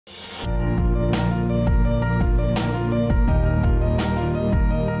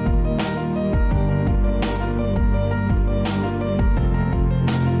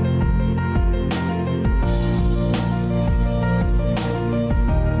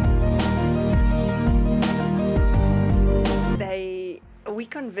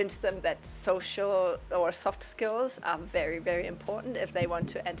convince them that social or soft skills are very, very important if they want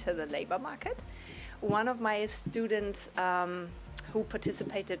to enter the labor market. One of my students who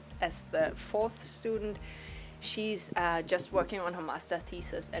participated as the fourth student, she's just working on her master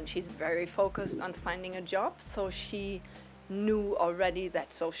thesis, and she's very focused on finding a job. So she knew already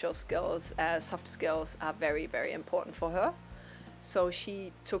that social skills, soft skills are very, very important for her. So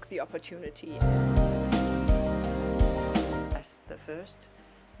she took the opportunity. As the first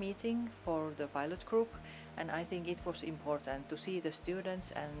meeting for the pilot group, and I think it was important to see the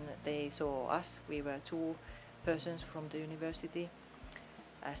students, and they saw us. We were two persons from the university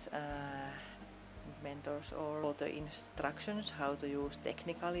as mentors, or the instructions how to use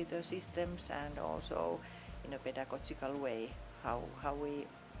technically the systems, and also in a pedagogical way how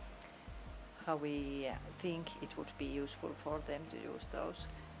we think it would be useful for them to use those.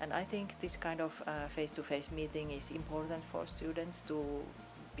 And I think this kind of face-to-face meeting is important for students to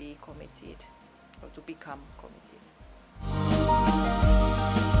be committed or to become committed.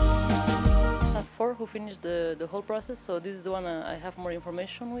 I have 4 who finished the whole process, so this is the one I have more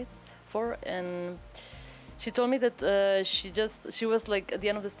information for, and she told me that she was like at the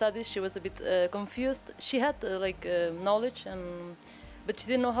end of the studies she was a bit confused. She had knowledge, but she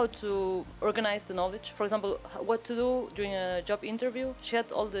didn't know how to organize the knowledge. For example, what to do during a job interview. She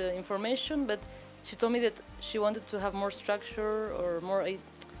had all the information, but she told me that she wanted to have more structure or more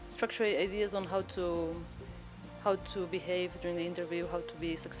structured ideas on how to behave during the interview, how to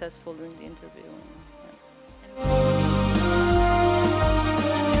be successful during the interview.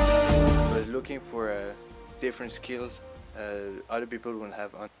 I was looking for different skills other people will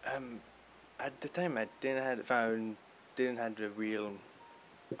have. At the time, I didn't have a real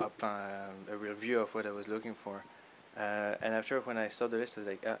view of what I was looking for. And after, when I saw the list, I was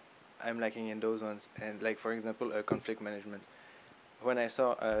like, I'm lacking in those ones. And like, for example, conflict management. When I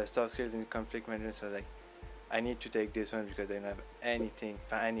saw soft skills in conflict management, I was like, I need to take this one because I don't have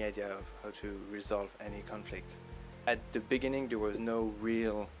any idea of how to resolve any conflict. At the beginning, there was no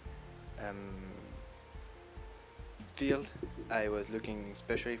real field I was looking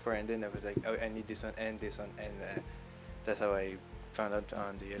especially for, and then I was like, oh, I need this one, and that's how I found out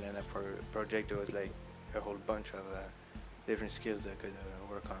on the Elena project. There was like a whole bunch of different skills I could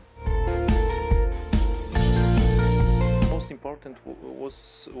work on. Most important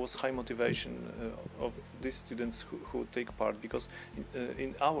was high motivation of these students who take part, because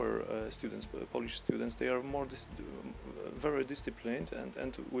in our students, Polish students, they are more very disciplined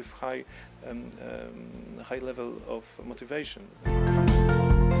and with high level of motivation.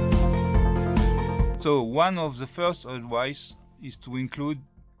 So one of the first advice is to include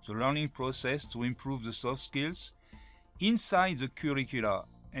the learning process to improve the soft skills inside the curricula,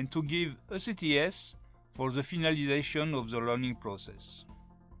 and to give a CTS for the finalization of the learning process.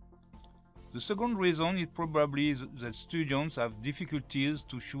 The second reason is probably that students have difficulties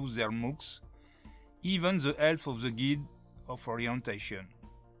to choose their MOOCs, even the help of the guide of orientation.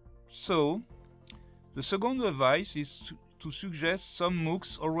 So, the second advice is to suggest some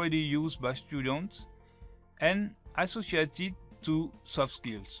MOOCs already used by students and associated to soft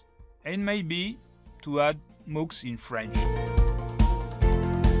skills, and maybe to add MOOCs in French.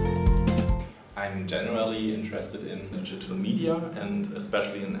 I'm generally interested in digital media, and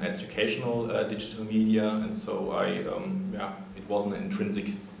especially in educational digital media, and so it was an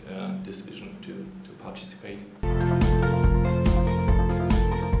intrinsic decision to participate.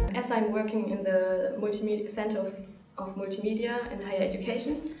 As I'm working in the Center of Multimedia and Higher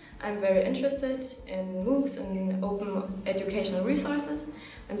Education, I'm very interested in MOOCs and open educational resources,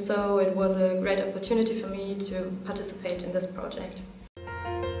 and so it was a great opportunity for me to participate in this project.